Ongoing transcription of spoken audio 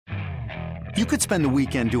You could spend the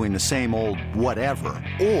weekend doing the same old whatever,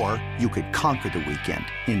 or you could conquer the weekend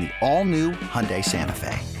in the all-new Hyundai Santa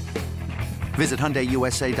Fe. Visit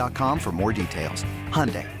HyundaiUSA.com for more details.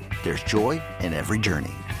 Hyundai, there's joy in every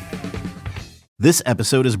journey. This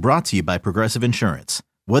episode is brought to you by Progressive Insurance.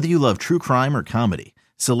 Whether you love true crime or comedy,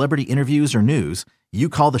 celebrity interviews or news, you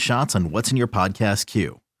call the shots on what's in your podcast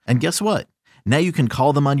queue. And guess what? Now you can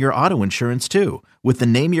call them on your auto insurance too with the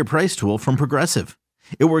Name Your Price tool from Progressive.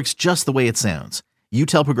 It works just the way it sounds. You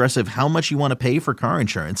tell Progressive how much you want to pay for car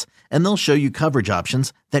insurance, and they'll show you coverage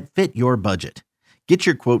options that fit your budget. Get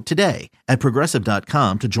your quote today at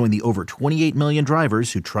Progressive.com to join the over 28 million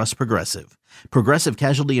drivers who trust Progressive. Progressive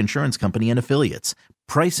Casualty Insurance Company and Affiliates.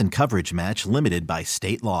 Price and coverage match limited by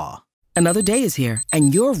state law. Another day is here,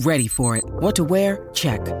 and you're ready for it. What to wear?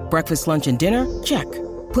 Check. Breakfast, lunch, and dinner? Check.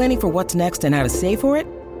 Planning for what's next and how to save for it?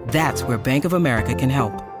 That's where Bank of America can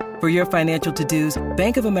help. For your financial to-dos,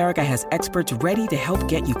 Bank of America has experts ready to help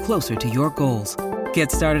get you closer to your goals.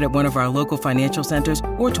 Get started at one of our local financial centers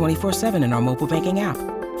or 24/7 in our mobile banking app.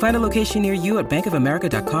 Find a location near you at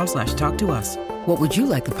bankofamerica.com/talktous. What would you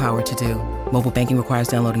like the power to do? Mobile banking requires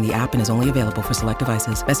downloading the app and is only available for select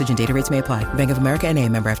devices. Message and data rates may apply. Bank of America N.A.,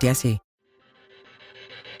 member FDIC.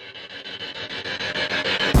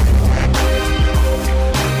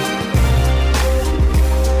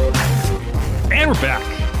 And we're back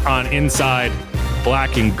on Inside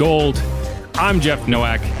Black and Gold. I'm Jeff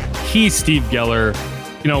Nowak. He's Steve Geller.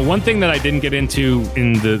 You know, one thing that I didn't get into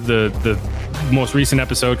in the most recent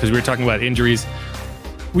episode, because we were talking about injuries,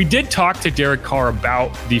 we did talk to Derek Carr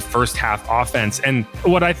about the first half offense. And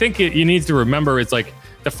what I think you need to remember is, like,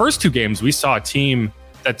 the first two games, we saw a team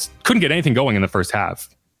that couldn't get anything going in the first half.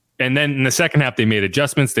 And then in the second half, they made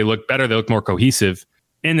adjustments. They looked better. They looked more cohesive.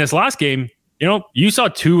 In this last game, you know, you saw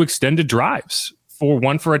two extended drives,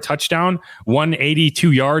 one for a touchdown,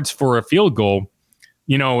 182 yards for a field goal.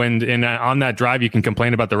 You know, and on that drive, you can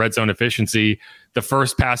complain about the red zone efficiency. The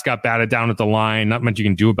first pass got batted down at the line. Not much you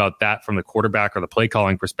can do about that from the quarterback or the play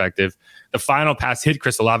calling perspective. The final pass hit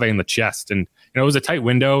Chris Olave in the chest, and it was a tight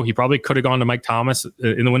window. He probably could have gone to Mike Thomas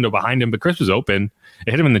in the window behind him, but Chris was open.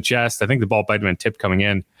 It hit him in the chest. I think the ball might have been tipped coming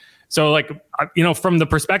in. So, like, you know, from the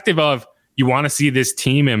perspective of you want to see this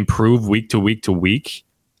team improve week to week to week,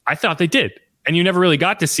 I thought they did. And you never really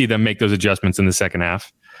got to see them make those adjustments in the second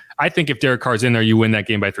half. I think if Derek Carr's in there, you win that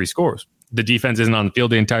game by 3 scores. The defense isn't on the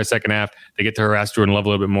field the entire second half. They get to harass Jordan Love a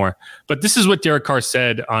little bit more. But this is what Derek Carr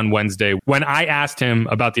said on Wednesday when I asked him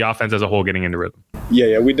about the offense as a whole getting into rhythm.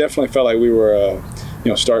 Yeah, we definitely felt like we were,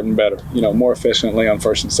 starting better, more efficiently on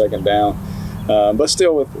first and second down. But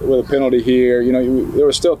still with a penalty here, there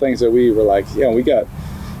were still things that we were like,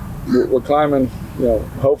 we're climbing,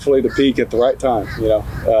 hopefully the peak at the right time,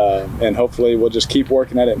 and hopefully we'll just keep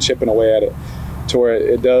working at it and chipping away at it to where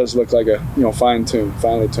it does look like a, finely tuned.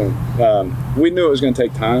 We knew it was going to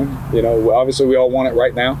take time. Obviously we all want it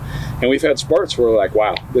right now. And we've had spurts where we're like,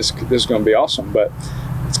 wow, this is going to be awesome. But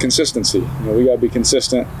it's consistency. We got to be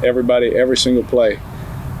consistent, everybody, every single play.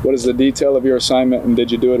 What is the detail of your assignment, and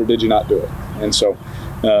did you do it or did you not do it? And so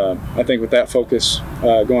I think with that focus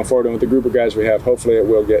going forward and with the group of guys we have, hopefully it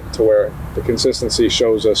will get to where the consistency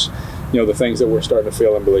shows us, the things that we're starting to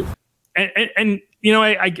feel and believe. And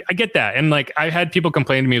I get that. And, like, I had people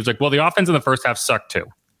complain to me. It was like, well, the offense in the first half sucked too.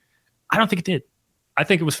 I don't think it did. I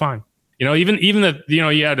think it was fine. Even you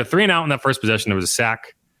had a 3-and-out in that first possession. There was a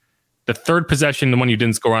sack. The third possession, the one you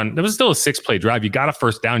didn't score on, there was still a 6-play drive. You got a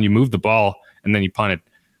first down, you moved the ball, and then you punted.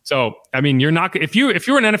 So, I mean, you're not, if you're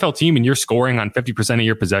an NFL team and you're scoring on 50% of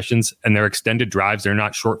your possessions and they're extended drives, they're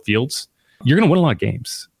not short fields, you're going to win a lot of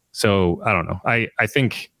games. So I don't know. I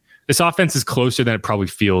think this offense is closer than it probably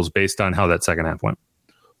feels based on how that second half went.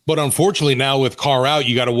 But unfortunately, now with Carr out,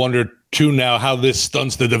 you got to wonder too now how this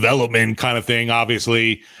stunts the development kind of thing,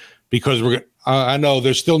 obviously, because I know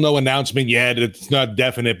there's still no announcement yet. It's not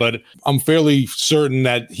definite, but I'm fairly certain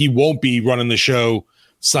that he won't be running the show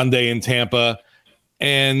Sunday in Tampa.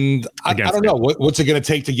 And I don't know, what's it going to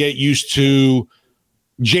take to get used to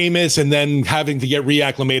Jameis and then having to get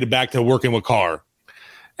reacclimated back to working with Carr?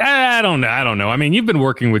 I don't know. I mean, you've been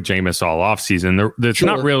working with Jameis all offseason. It's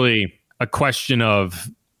not really a question of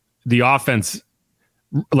the offense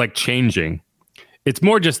like changing. It's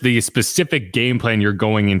more just the specific game plan you're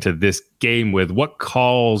going into this game with, what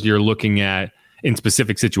calls you're looking at in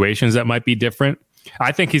specific situations that might be different.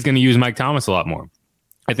 I think he's going to use Mike Thomas a lot more.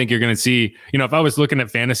 I think you're going to see, if I was looking at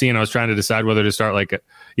fantasy and I was trying to decide whether to start like,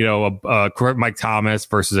 a Mike Thomas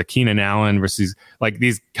versus a Keenan Allen versus like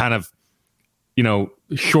these kind of,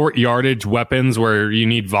 short yardage weapons where you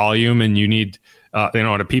need volume and you need, in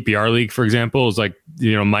a PPR league, for example, is like,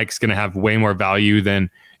 Mike's going to have way more value than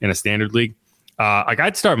in a standard league.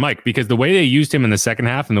 I'd start Mike because the way they used him in the second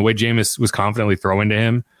half and the way Jameis was confidently throwing to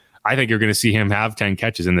him, I think you're going to see him have 10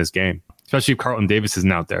 catches in this game, especially if Carlton Davis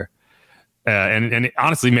isn't out there. And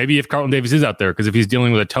honestly, maybe if Carlton Davis is out there, because if he's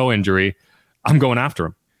dealing with a toe injury, I'm going after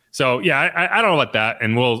him. So yeah, I don't know about that,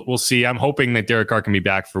 and we'll see. I'm hoping that Derek Carr can be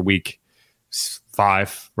back for week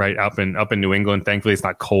 5, right up in New England. Thankfully, it's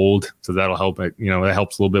not cold, so that'll help. That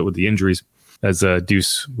helps a little bit with the injuries, as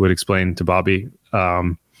Deuce would explain to Bobby.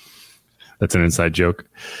 That's an inside joke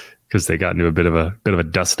because they got into a bit of a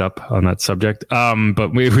dust up on that subject.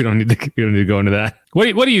 But we don't need to go into that.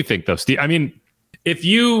 What do you think though, Steve? I mean, if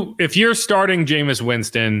you're starting Jameis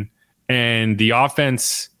Winston and the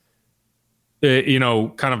offense,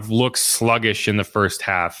 kind of looks sluggish in the first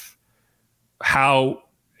half,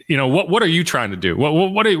 what are you trying to do?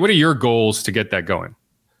 What are your goals to get that going?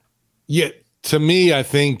 Yeah, to me, I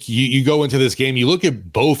think you go into this game, you look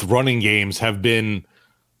at both running games have been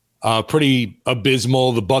pretty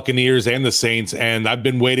abysmal, the Buccaneers and the Saints, and I've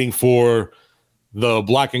been waiting for the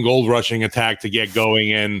black and gold rushing attack to get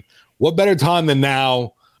going. And what better time than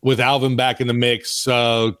now with Alvin back in the mix,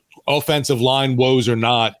 offensive line woes or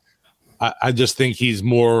not. I just think he's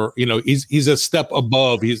more, he's a step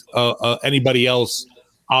above anybody else,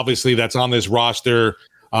 obviously, that's on this roster.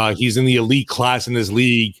 He's in the elite class in this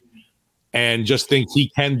league, and just think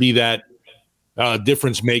he can be that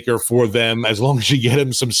difference maker for them as long as you get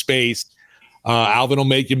him some space. Alvin will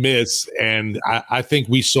make you miss, and I think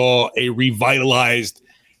we saw a revitalized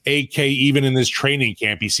AK even in this training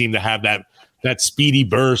camp. He seemed to have that speedy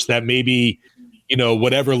burst that maybe –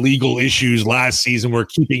 whatever legal issues last season were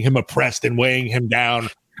keeping him oppressed and weighing him down.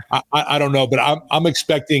 I don't know, but I'm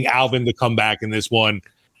expecting Alvin to come back in this one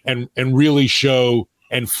and really show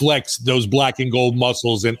and flex those black and gold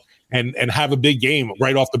muscles and have a big game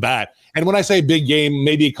right off the bat. And when I say big game,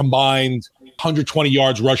 maybe a combined 120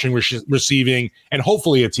 yards rushing, receiving, and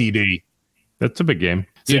hopefully a TD. That's a big game.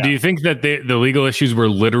 So do you think that the legal issues were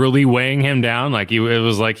literally weighing him down? Like it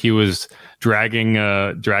was like he was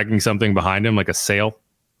dragging something behind him, like a sail?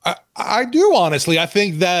 I do, honestly. I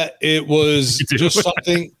think that it was just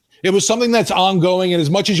something. It was something that's ongoing. And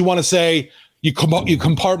as much as you want to say you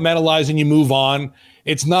compartmentalize and you move on,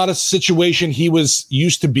 it's not a situation he was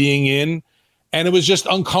used to being in. And it was just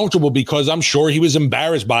uncomfortable because I'm sure he was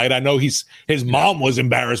embarrassed by it. I know his mom was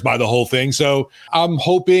embarrassed by the whole thing. So I'm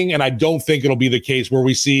hoping, and I don't think it'll be the case, where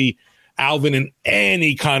we see Alvin in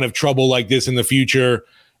any kind of trouble like this in the future.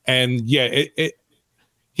 And yeah,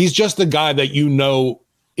 he's just the guy that he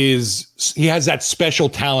has that special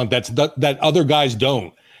talent that other guys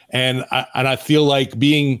don't. And I feel like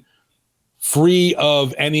being free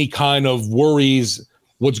of any kind of worries,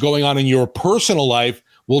 what's going on in your personal life,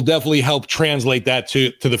 will definitely help translate that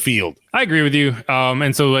to the field. I agree with you.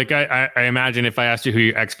 And so like, I imagine if I asked you who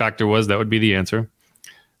your X factor was, that would be the answer.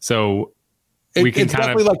 So it's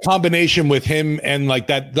definitely like combination with him and like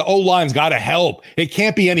that. The O-line's got to help. It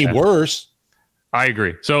can't be any worse. I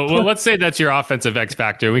agree. So let's say that's your offensive X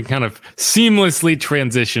factor. We can kind of seamlessly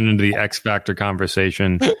transition into the X factor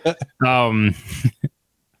conversation. But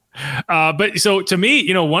so to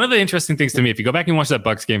me, one of the interesting things to me, if you go back and watch that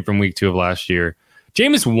Bucs game from week 2 of last year,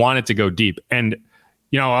 Jameis wanted to go deep. And,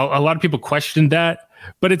 a lot of people questioned that,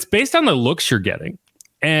 but it's based on the looks you're getting.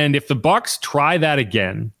 And if the Bucs try that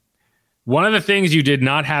again, one of the things you did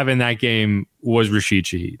not have in that game was Rashid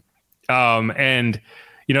Shaheed.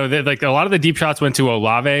 Like a lot of the deep shots went to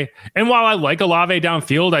Olave. And while I like Olave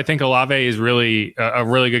downfield, I think Olave is really a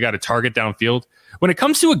really good guy to target downfield. When it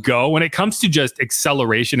comes to when it comes to just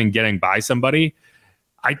acceleration and getting by somebody,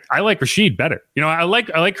 I like Rashid better. I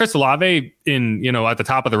like Chris Olave in, at the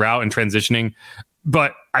top of the route and transitioning.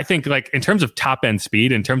 But I think like in terms of top end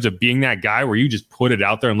speed, in terms of being that guy where you just put it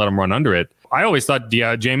out there and let him run under it, I always thought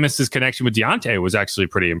Jameis's connection with Deontay was actually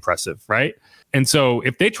pretty impressive, right? And so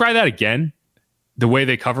if they try that again, the way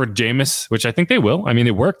they covered Jameis, which I think they will, I mean,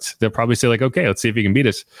 it worked. They'll probably say like, okay, let's see if he can beat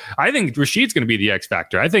us. I think Rashid's going to be the X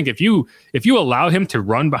factor. I think if you allow him to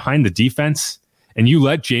run behind the defense and you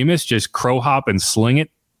let Jameis just crow hop and sling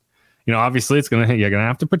it, obviously you're going to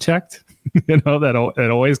have to protect.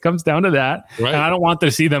 It always comes down to that. Right. And I don't want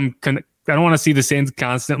to see them. I don't want to see the Saints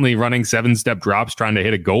constantly running 7-step drops trying to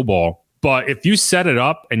hit a go ball. But if you set it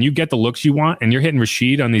up and you get the looks you want, and you're hitting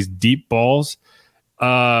Rashid on these deep balls,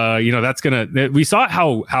 that's gonna. We saw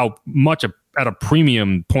how much at a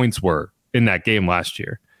premium points were in that game last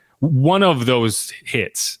year. One of those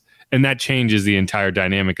hits, and that changes the entire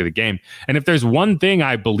dynamic of the game. And if there's one thing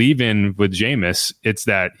I believe in with Jameis, it's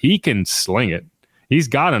that he can sling it. He's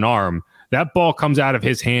got an arm. That ball comes out of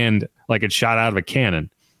his hand like it's shot out of a cannon.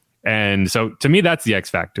 And so to me, that's the X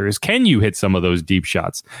factor is can you hit some of those deep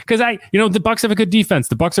shots? Because the Bucs have a good defense.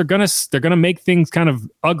 The Bucs they're gonna make things kind of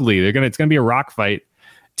ugly. It's gonna be a rock fight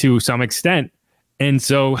to some extent. And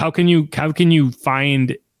so how can you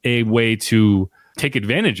find a way to take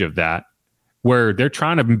advantage of that where they're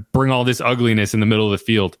trying to bring all this ugliness in the middle of the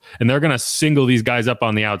field and they're going to single these guys up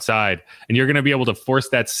on the outside and you're going to be able to force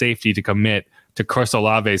that safety to commit to Chris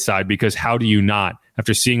Olave's side because how do you not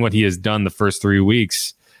after seeing what he has done the first 3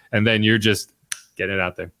 weeks and then you're just getting it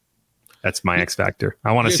out there. That's my X factor.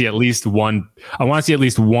 I want to see at least one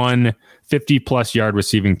 50-plus yard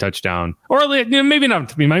receiving touchdown or maybe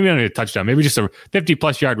not a touchdown, maybe just a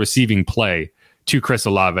 50-plus yard receiving play to Chris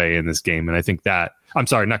Olave in this game. And I think that I'm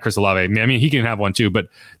sorry, not Chris Olave. I mean, he can have one too, but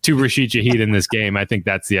to Rashid Shaheed in this game, I think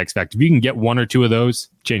that's the X factor. If you can get one or two of those,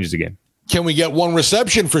 changes the game. Can we get one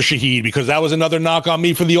reception for Shaheed? Because that was another knock on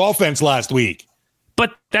me for the offense last week.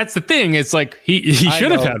 But that's the thing. It's like he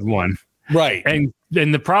should have had one. Right. And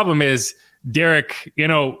the problem is Derek,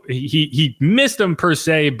 he missed him per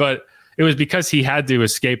se, but it was because he had to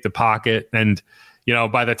escape the pocket. And,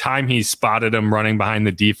 by the time he spotted him running behind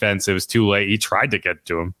the defense, it was too late. He tried to get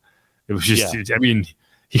to him. It was just,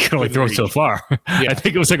 he could only throw so far. Yeah. I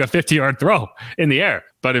think it was like a 50-yard throw in the air,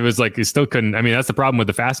 but it was like he still couldn't. I mean, that's the problem with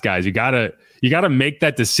the fast guys. You gotta make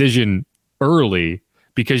that decision early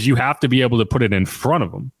because you have to be able to put it in front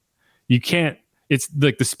of them. You can't. It's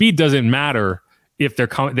like the speed doesn't matter if they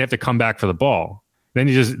have to come back for the ball. Then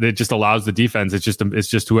it just allows the defense. It's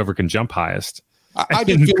just whoever can jump highest. I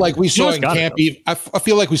just feel like we saw in camp. I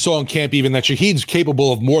feel like we saw in camp even that Shaheed's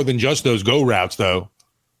capable of more than just those go routes, though.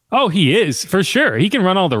 Oh, he is for sure. He can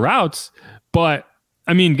run all the routes, but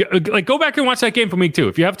I mean, go back and watch that game from week 2.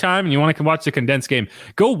 If you have time and you want to watch the condensed game,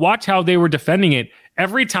 go watch how they were defending it.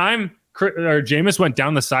 Every time Jameis went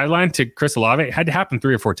down the sideline to Chris Olave, it had to happen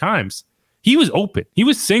 3 or 4 times. He was open. He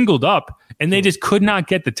was singled up, and they just could not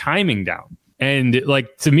get the timing down. And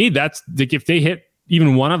to me, that's if they hit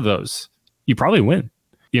even one of those, you probably win.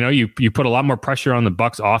 You put a lot more pressure on the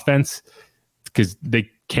Bucs offense because they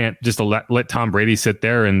can't just let Tom Brady sit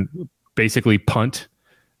there and basically punt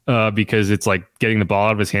because it's like getting the ball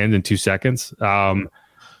out of his hand in 2 seconds.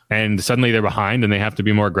 And suddenly they're behind and they have to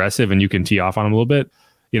be more aggressive and you can tee off on them a little bit.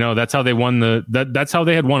 That's how they won that's how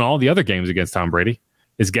they had won all the other games against Tom Brady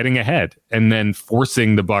is getting ahead and then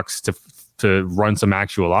forcing the Bucs to run some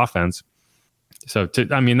actual offense. So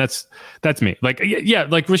that's me.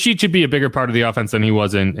 Rashid should be a bigger part of the offense than he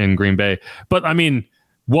was in Green Bay. But I mean,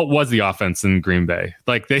 what was the offense in Green Bay?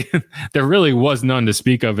 There really was none to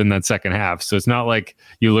speak of in that second half. So it's not like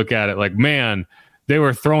you look at it like, man, they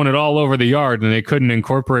were throwing it all over the yard and they couldn't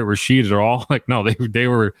incorporate Rashid at all. No, they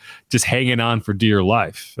were just hanging on for dear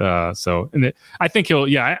life. I think he'll,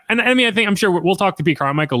 I'm sure we'll talk to Pete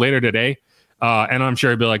Carmichael later today. And I'm sure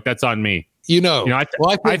he'll be like, that's on me. I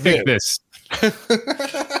think this.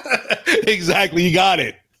 Exactly. You got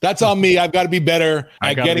it. That's on me. I've got to be better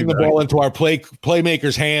at getting the ball into our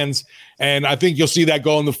playmakers' hands. And I think you'll see that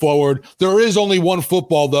going forward. There is only one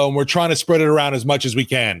football, though, and we're trying to spread it around as much as we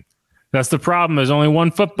can. That's the problem. There's only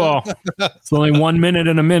one football. It's only 1 minute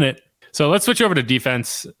and a minute. So let's switch over to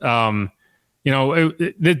defense. It's going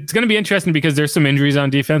to be interesting because there's some injuries on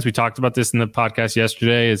defense. We talked about this in the podcast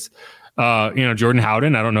yesterday. Jordan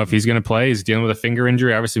Howden, I don't know if he's going to play. He's dealing with a finger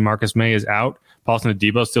injury. Obviously, Marcus May is out. Paulson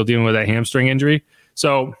Adebo still dealing with that hamstring injury.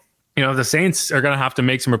 So, the Saints are going to have to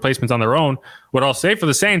make some replacements on their own. What I'll say for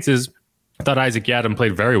the Saints is I thought Isaac Yiadom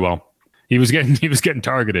played very well. He was getting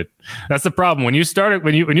targeted. That's the problem. When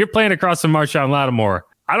you're playing across from Marshawn Lattimore,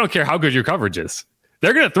 I don't care how good your coverage is.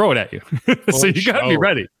 They're going to throw it at you. So you got to be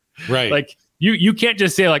ready. Right. You can't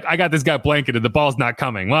just say I got this guy blanketed. The ball's not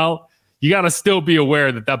coming. Well, you got to still be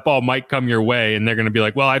aware that ball might come your way. And they're going to be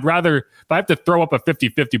like, well, I'd rather, if I have to throw up a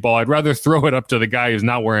 50-50 ball, I'd rather throw it up to the guy who's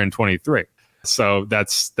not wearing 23. So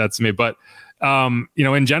that's me. But,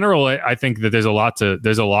 in general, I think that there's a lot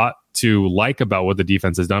to like about what the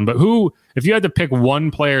defense has done. But if you had to pick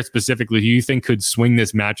one player specifically who you think could swing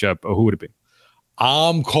this matchup, who would it be?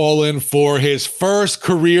 I'm calling for his first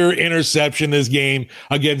career interception this game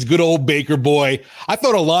against good old Baker Boy. I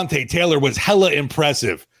thought Alontae Taylor was hella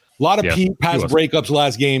impressive. A lot of pass breakups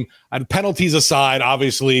last game, and penalties aside,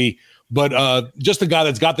 obviously, but just a guy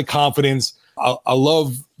that's got the confidence. I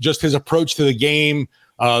love just his approach to the game,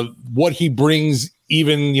 what he brings,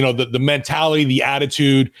 even, the mentality, the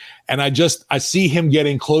attitude. And I see him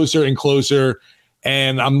getting closer and closer,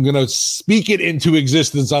 and I'm going to speak it into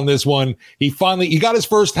existence on this one. He got his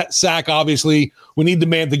first sack, obviously. We need the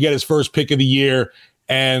man to get his first pick of the year,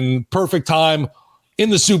 and perfect time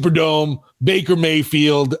in the Superdome, Baker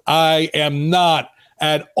Mayfield. I am not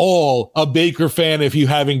at all a Baker fan if you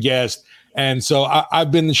haven't guessed. And so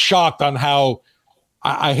I've been shocked on how,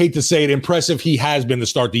 I hate to say it, impressive he has been to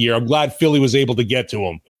start the year. I'm glad Philly was able to get to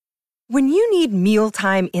him. When you need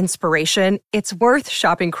mealtime inspiration, it's worth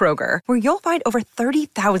shopping Kroger, where you'll find over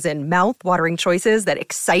 30,000 mouth-watering choices that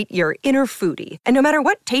excite your inner foodie. And no matter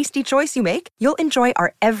what tasty choice you make, you'll enjoy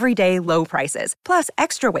our everyday low prices, plus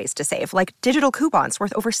extra ways to save, like digital coupons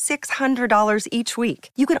worth over $600 each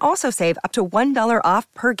week. You can also save up to $1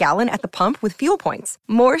 off per gallon at the pump with fuel points.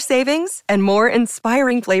 More savings and more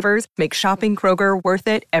inspiring flavors make shopping Kroger worth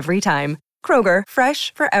it every time. Kroger,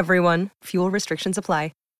 fresh for everyone. Fuel restrictions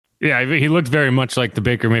apply. Yeah, he looked very much like the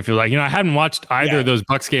Baker Mayfield. Like, I hadn't watched either of those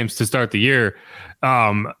Bucs games to start the year,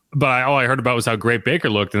 but all I heard about was how great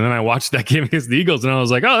Baker looked. And then I watched that game against the Eagles, and I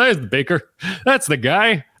was like, oh, there's the Baker. That's the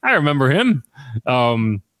guy. I remember him.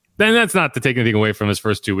 Then that's not to take anything away from his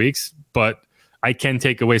first 2 weeks, but I can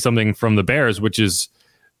take away something from the Bears, which is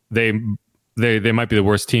they might be the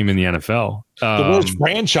worst team in the NFL. The worst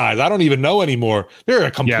franchise. I don't even know anymore. They're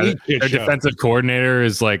a complete their defensive coordinator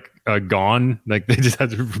is like gone. Like they just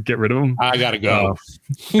had to get rid of him. I gotta go.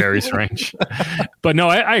 Very strange. But no,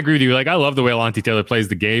 I agree with you. Like I love the way Alontae Taylor plays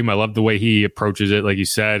the game. I love the way he approaches it, like you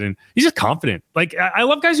said, and he's just confident. Like I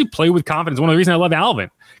love guys who play with confidence. One of the reasons I love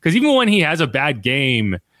Alvin, because even when he has a bad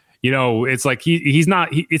game, it's like he's not.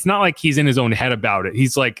 It's not like he's in his own head about it.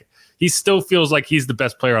 He's like he still feels like he's the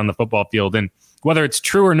best player on the football field, and whether it's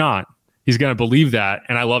true or not, he's going to believe that,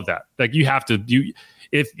 and I love that. Like you have to,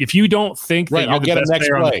 if you don't think that you're the best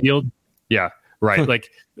player on the field, yeah, right. Like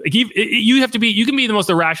you have to be. You can be the most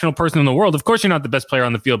irrational person in the world. Of course, you're not the best player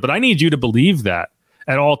on the field, but I need you to believe that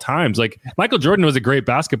at all times. Like Michael Jordan was a great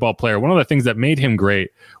basketball player. One of the things that made him great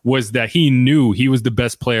was that he knew he was the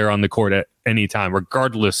best player on the court at any time,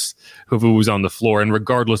 regardless of who was on the floor and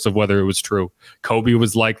regardless of whether it was true. Kobe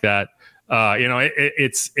was like that.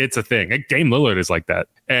 It's a thing. Like Dame Lillard is like that.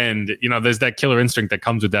 And, there's that killer instinct that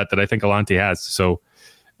comes with that I think Alontae has. So,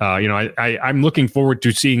 I'm looking forward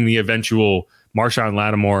to seeing the eventual Marshawn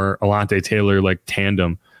Lattimore, Alontae Taylor, like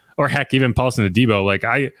tandem, or heck, even Paulson Adebo. Like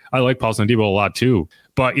I like Paulson Adebo a lot too.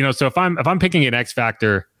 But, so if I'm picking an X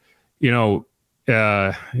factor, it's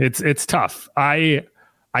tough. I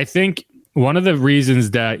think one of the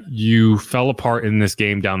reasons that you fell apart in this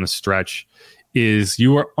game down the stretch is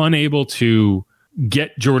you were unable to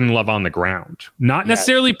get Jordan Love on the ground, not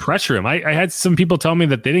necessarily pressure him. I had some people tell me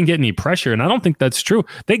that they didn't get any pressure, and I don't think that's true.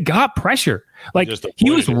 They got pressure. Like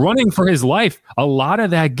he was running for his life a lot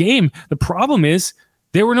of that game. The problem is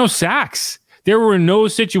there were no sacks. There were no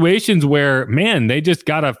situations where, they just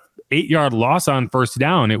got a 8-yard loss on first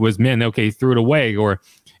down. It was, he threw it away, or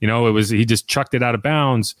it was he just chucked it out of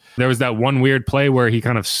bounds. There was that one weird play where he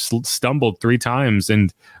kind of stumbled 3 times,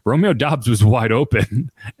 and Romeo Doubs was wide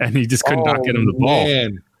open, and he just could not get him the ball.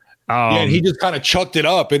 And he just kind of chucked it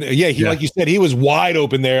up, and like you said, he was wide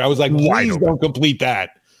open there. I was like, please don't complete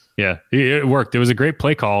that. Yeah, it worked. It was a great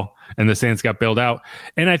play call, and the Saints got bailed out.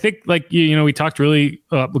 And I think, we talked really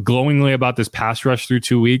glowingly about this pass rush through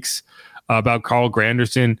 2 weeks, about Carl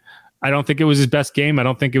Granderson. I don't think it was his best game. I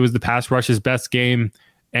don't think it was the pass rush's best game.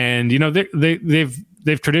 And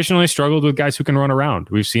they've traditionally struggled with guys who can run around.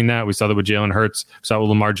 We've seen that. We saw that with Jalen Hurts. We saw it with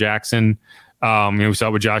Lamar Jackson. We saw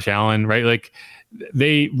it with Josh Allen. Right? Like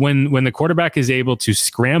when the quarterback is able to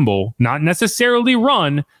scramble, not necessarily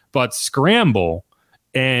run, but scramble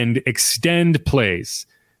and extend plays,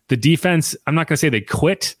 the defense. I'm not going to say they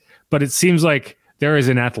quit, but it seems like there is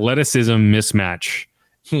an athleticism mismatch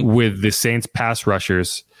with the Saints pass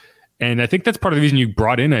rushers. And I think that's part of the reason you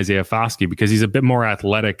brought in Isaiah Foskey, because he's a bit more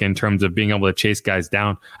athletic in terms of being able to chase guys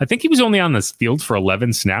down. I think he was only on this field for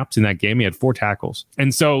 11 snaps in that game. He had 4 tackles.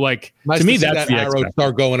 And so, to me, that's the arrow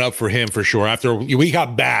start going up for him for sure. After we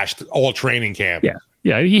got bashed all training camp.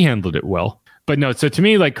 Yeah, he handled it well. But no, so to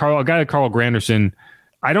me, a guy like Carl Granderson,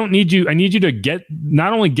 I need you to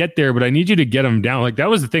not only get there, but I need you to get him down. Like that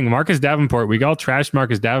was the thing. Marcus Davenport, we all trashed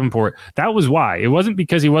Marcus Davenport. That was why. It wasn't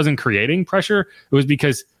because he wasn't creating pressure. It was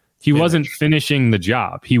because he wasn't finishing the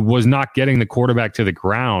job. He was not getting the quarterback to the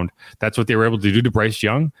ground. That's what they were able to do to Bryce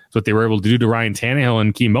Young. That's what they were able to do to Ryan Tannehill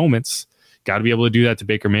in key moments. Got to be able to do that to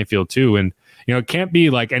Baker Mayfield too. And, it can't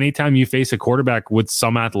be like anytime you face a quarterback with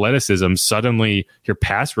some athleticism, suddenly your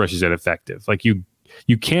pass rush is ineffective. Like you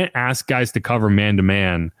can't ask guys to cover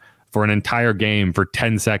man-to-man for an entire game for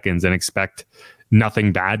 10 seconds and expect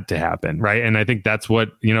nothing bad to happen, right? And I think that's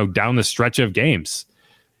what, down the stretch of games,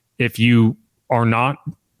 if you are not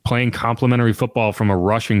playing complementary football from a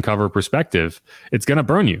rush and cover perspective, it's going to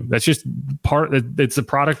burn you. That's just it's a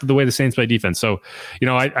product of the way the Saints play defense. So,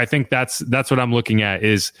 I think that's what I'm looking at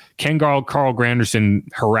is, can Carl Granderson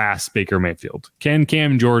harass Baker Mayfield? Can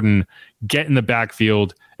Cam Jordan get in the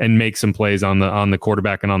backfield and make some plays on the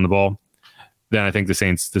quarterback and on the ball? Then I think the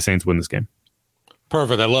Saints win this game.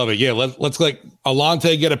 Perfect. I love it. Yeah. Let's like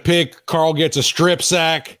Alante get a pick. Carl gets a strip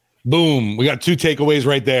sack. Boom. We got 2 takeaways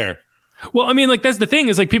right there. Well, I mean, like, that's the thing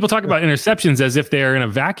is, like, people talk about interceptions as if they're in a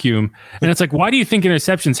vacuum. And it's like, why do you think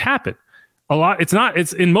interceptions happen?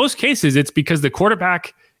 It's in most cases, it's because the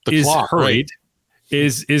quarterback is hurried, right?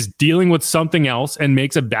 is dealing with something else and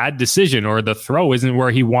makes a bad decision, or the throw isn't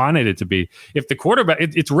where he wanted it to be. If the quarterback,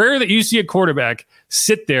 it's rare that you see a quarterback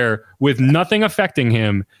sit there with nothing affecting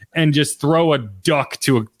him and just throw a duck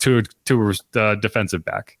to a defensive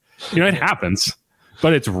back. It happens,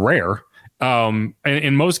 but it's rare. And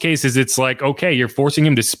in most cases, it's like, okay, you're forcing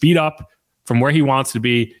him to speed up from where he wants to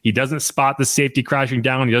be. He doesn't spot the safety crashing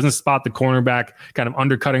down. He doesn't spot the cornerback kind of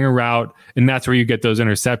undercutting a route. And that's where you get those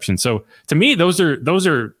interceptions. So to me, those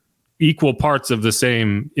are equal parts of the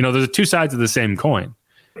same, those are 2 sides of the same coin.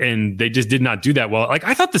 And they just did not do that well. Like,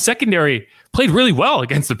 I thought the secondary played really well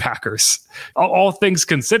against the Packers, all things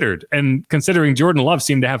considered. And considering Jordan Love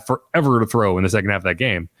seemed to have forever to throw in the second half of that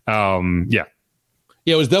game. Yeah,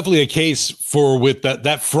 it was definitely a case with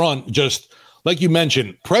that front, just like you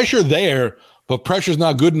mentioned, pressure there, but pressure's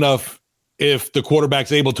not good enough if the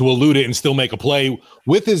quarterback's able to elude it and still make a play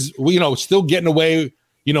with his, still getting away,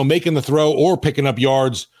 making the throw or picking up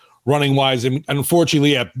yards running wise. And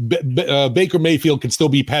unfortunately, Baker Mayfield can still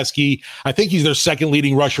be pesky. I think he's their second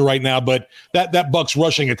leading rusher right now, but that Bucs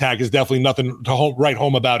rushing attack is definitely nothing to write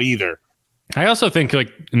home about either. I also think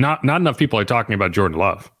like not enough people are talking about Jordan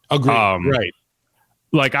Love. Agreed. Right.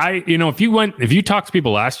 Like if you talked to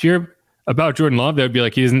people last year about Jordan Love, they would be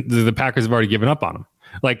like, the Packers have already given up on him.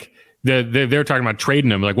 Like they're talking about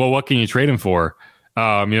trading him. Like, well, what can you trade him for?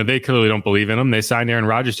 They clearly don't believe in him. They signed Aaron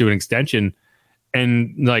Rodgers to an extension,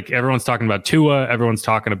 and like everyone's talking about Tua, everyone's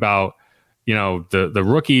talking about the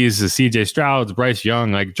rookies, the CJ Strouds, Bryce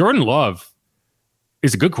Young. Like, Jordan Love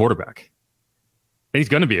is a good quarterback. He's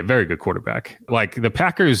going to be a very good quarterback. Like, the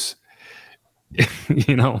Packers,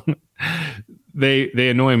 they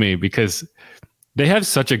annoy me because they have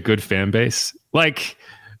such a good fan base. Like,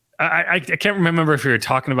 I can't remember if we were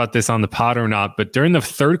talking about this on the pod or not, but during the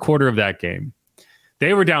third quarter of that game,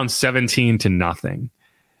 they were down 17-0,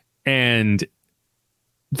 and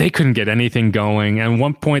they couldn't get anything going. And at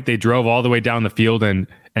one point, they drove all the way down the field and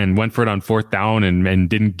went for it on 4th down and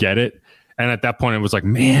didn't get it. And at that point, it was like,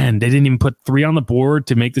 man, they didn't even put 3 on the board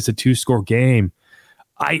to make this a 2-score game.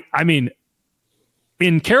 I mean,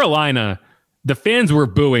 in Carolina, the fans were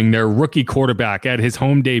booing their rookie quarterback at his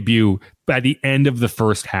home debut by the end of the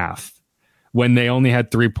first half when they only had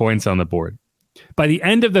 3 points on the board. By the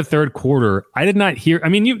end of the third quarter, I did not hear. I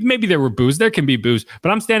mean, maybe there were boos. There can be boos, but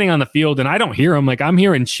I'm standing on the field and I don't hear them. Like, I'm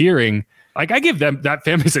hearing cheering. Like, I give that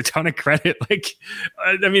fan base a ton of credit. Like,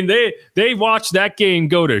 I mean, they watched that game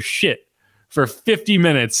go to shit for 50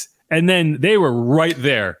 minutes, and then they were right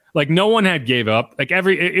there. Like, no one had gave up. Like,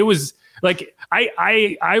 it was like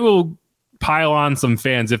I will pile on some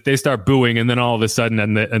fans if they start booing, and then all of a sudden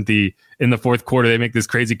in the fourth quarter they make this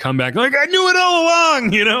crazy comeback. Like, I knew it all along,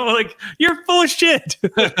 like, you're full of shit.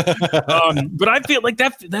 But I feel like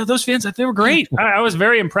those fans, they were great. I was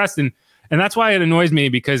very impressed, and that's why it annoys me,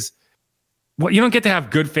 because you don't get to have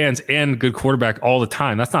good fans and good quarterback all the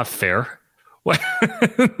time. That's not fair. Like,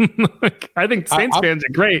 I think Saints fans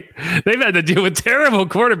are great. They've had to deal with terrible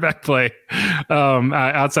quarterback play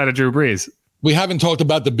outside of Drew Brees. We haven't talked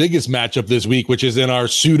about the biggest matchup this week, which is in our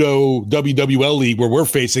pseudo WWL league where we're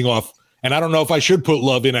facing off. And I don't know if I should put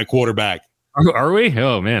Love in at quarterback. Are we?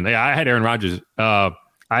 Oh man, yeah, I had Aaron Rodgers. I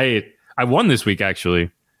won this week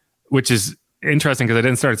actually, which is interesting because I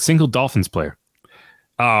didn't start a single Dolphins player.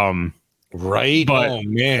 Right. But oh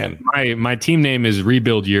man, my team name is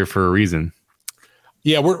Rebuild Year for a reason.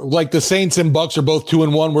 Yeah, we're like the Saints and Bucs are both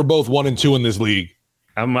 2-1. We're both 1-2 in this league.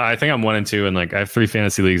 I think I'm 1-2, and like I have 3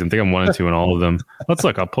 fantasy leagues. I think I'm 1-2 in all of them. Let's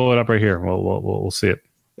look. I'll pull it up right here. We'll see it.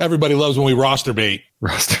 Everybody loves when we roster bait.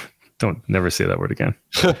 Roster. Don't never say that word again.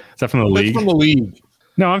 Is that from the league? From the league.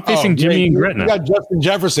 No, I'm facing Jimmy and Gretna. You got Justin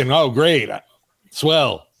Jefferson. Oh, great.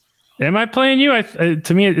 Swell. Am I playing you?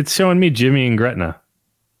 To me, it's showing me Jimmy and Gretna.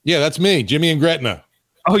 Yeah, that's me, Jimmy and Gretna.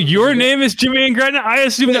 Oh, your name is Jimmy and Gretna? I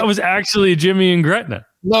assumed that was actually Jimmy and Gretna.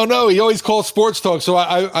 No, he always calls Sports Talk, so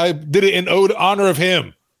I did it in honor of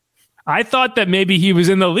him. I thought that maybe he was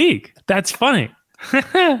in the league. That's funny.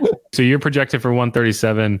 So you're projected for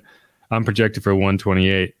 137. I'm projected for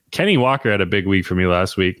 128. Kenny Walker had a big week for me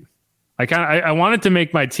last week. I wanted to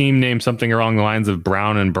make my team name something along the lines of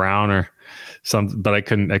Brown and Brown or something, but I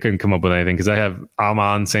couldn't come up with anything because I have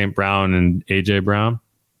Amon St. Brown and AJ Brown.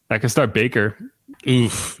 I could start Baker.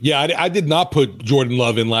 Oof. Yeah, I did not put Jordan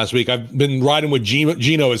Love in last week. I've been riding with Gino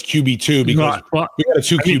as QB2 because we got a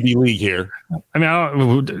 2 QB league here. I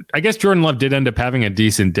mean, I guess Jordan Love did end up having a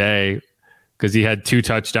decent day because he had 2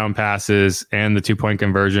 touchdown passes and the 2-point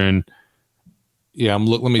conversion. Yeah,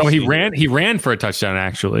 let me. Oh, he ran for a touchdown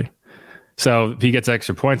actually. So he gets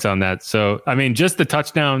extra points on that. So, I mean, just the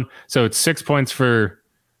touchdown. So it's 6 points for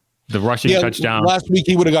the rushing touchdown. Last week,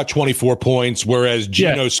 he would have got 24 points, whereas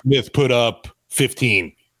Geno Smith put up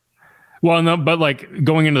 15. Well, no, but like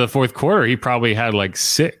going into the fourth quarter, he probably had like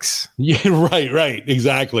 6. Yeah, right.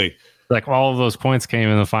 Exactly. Like all of those points came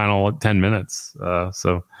in the final 10 minutes.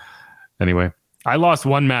 So anyway, I lost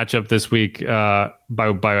one matchup this week by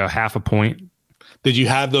a half a point. Did you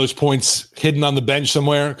have those points hidden on the bench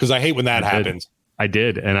somewhere? Because I hate when that happens. I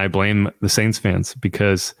did, and I blame the Saints fans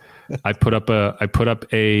because I put up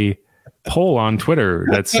a poll on Twitter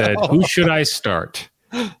that said, "Who should I start?"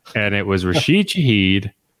 And it was Rashid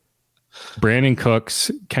Shaheed, Brandon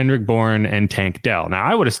Cooks, Kendrick Bourne, and Tank Dell. Now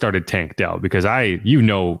I would have started Tank Dell because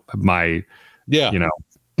my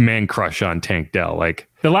man crush on Tank Dell. Like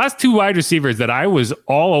the last 2 wide receivers that I was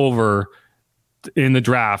all over in the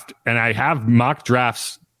draft, and I have mock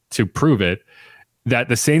drafts to prove it, that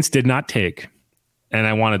the Saints did not take, and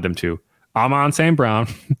I wanted them to. Amon St. Brown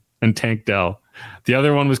and Tank Dell. The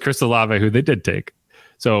other one was Chris Olave, who they did take.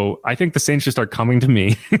 So I think the Saints should start coming to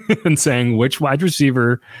me and saying, which wide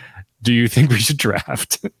receiver do you think we should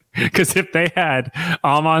draft? Because if they had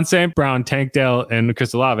Amon St. Brown, Tank Dell, and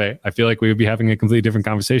Chris Olave, I feel like we would be having a completely different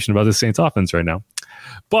conversation about the Saints offense right now.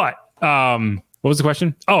 But what was the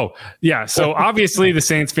question? Oh, yeah. So obviously the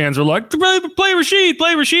Saints fans were like, play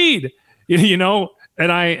Rashid, you know?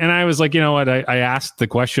 And I was like, you know what? I asked the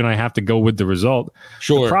question. I have to go with the result.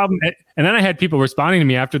 Sure. The problem, and then I had people responding to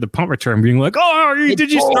me after the punt return being like, oh,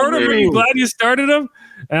 did you start him? Are you glad you started him?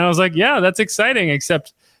 And I was like, yeah, that's exciting,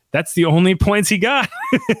 except that's the only points he got,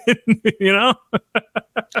 you know?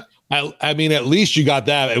 I mean, at least you got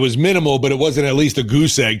that. It was minimal, but it wasn't at least a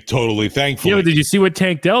goose egg, totally, thankfully. Yeah, but did you see what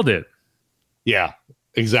Tank Dell did? Yeah,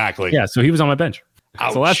 exactly. Yeah, so he was on my bench.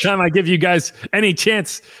 Ouch. So last time I give you guys any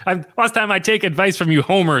chance, last time I take advice from you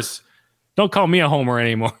homers, don't call me a homer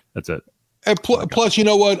anymore. That's it. And plus, you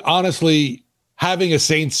know what? Honestly, having a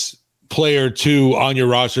Saints player too on your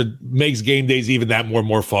roster makes game days even that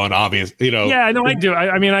more fun. Obvious, you know. Yeah, I know I do.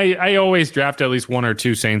 I mean, I always draft at least 1 or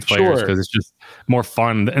 2 Saints players because it's just more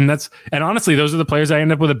fun. And honestly, those are the players I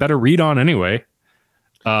end up with a better read on anyway.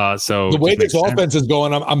 So the way this offense is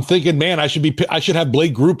going, I'm thinking, man, I should have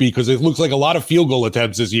Blake Groupie because it looks like a lot of field goal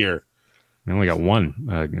attempts this year. I only got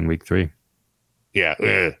 1 in week 3. Yeah,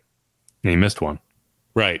 and he missed 1.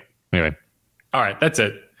 Right. Anyway, all right, that's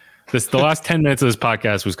it. The last 10 minutes of this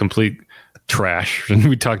podcast was complete trash, and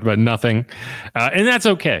we talked about nothing, and that's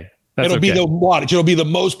okay. It'll be the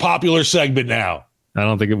most popular segment now. I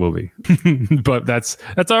don't think it will be, but that's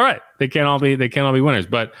all right. They can't all be winners,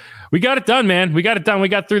 but we got it done, man. We got it done. We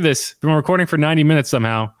got through this. We've been recording for 90 minutes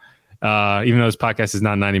somehow. Even though this podcast is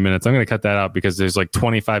not 90 minutes, I'm going to cut that out because there's like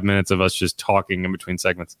 25 minutes of us just talking in between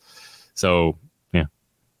segments. So yeah.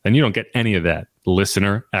 And you don't get any of that,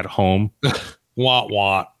 listener at home. Wah,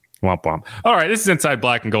 wah. Womp womp. All right, this is Inside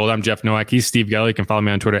Black and Gold. I'm Jeff Nowak. He's Steve Geller. You can follow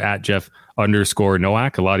me on Twitter at Jeff_Nowak.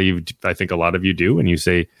 I think a lot of you do, and you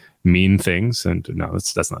say mean things. And no,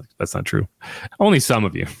 that's not true. Only some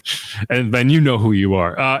of you. And then you know who you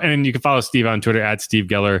are. And you can follow Steve on Twitter at Steve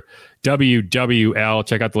Geller, WWL.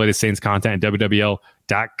 Check out the latest Saints content at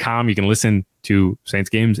WWL.com. You can listen to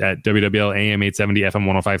Saints games at WWL AM 870 FM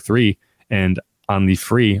 105.3 and on the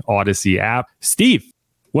free Odyssey app. Steve,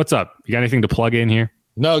 what's up? You got anything to plug in here?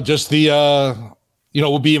 No, just the,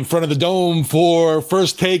 we'll be in front of the Dome for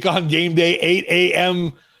First Take on game day, 8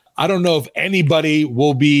 a.m. I don't know if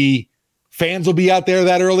fans will be out there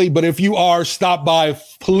that early, but if you are, stop by,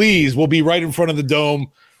 please. We'll be right in front of the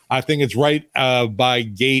Dome. I think it's right by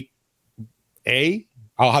gate A.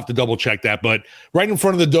 I'll have to double check that, but right in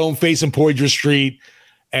front of the Dome, facing Poydras Street.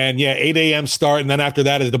 And yeah, 8 a.m. start. And then after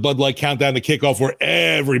that is the Bud Light countdown to kickoff where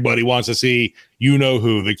everybody wants to see you know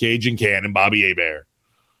who, the Cajun Can and Bobby Hebert.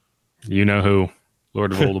 You know who,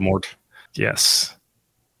 Lord of Voldemort. Yes,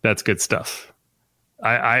 that's good stuff.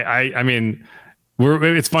 I mean,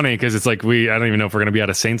 It's funny because it's like I don't even know if we're going to be at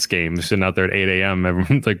a Saints game sitting out there at 8 a.m.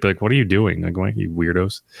 Everyone's like, what are you doing? Like, what are you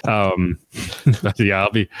weirdos? But yeah,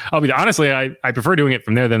 I'll be honestly, I prefer doing it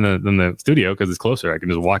from there than the studio because it's closer. I can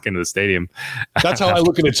just walk into the stadium. That's how I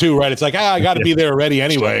look at it too, right? It's like, I got to be there already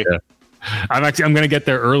anyway. Yeah. I'm going to get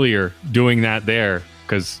there earlier doing that there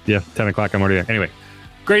because 10 o'clock I'm already there. Anyway,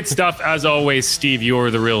 great stuff as always, Steve.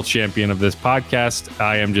 You're the real champion of this podcast.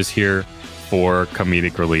 I am just here for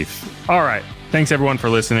comedic relief. All right. Thanks, everyone, for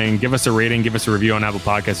listening. Give us a rating. Give us a review on Apple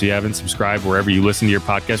Podcasts if you haven't. Subscribe wherever you listen to your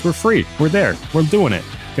podcast. We're free. We're there. We're doing it.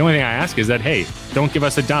 The only thing I ask is that, hey, don't give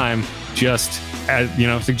us a dime. Just,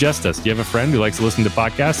 suggest us. Do you have a friend who likes to listen to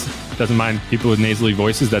podcasts? Doesn't mind people with nasally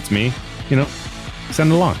voices? That's me.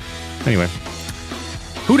 Send it along. Anyway.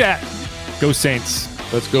 Who dat? Go Saints.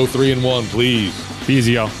 Let's go 3-1, please. Be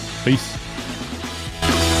easy, y'all. Peace.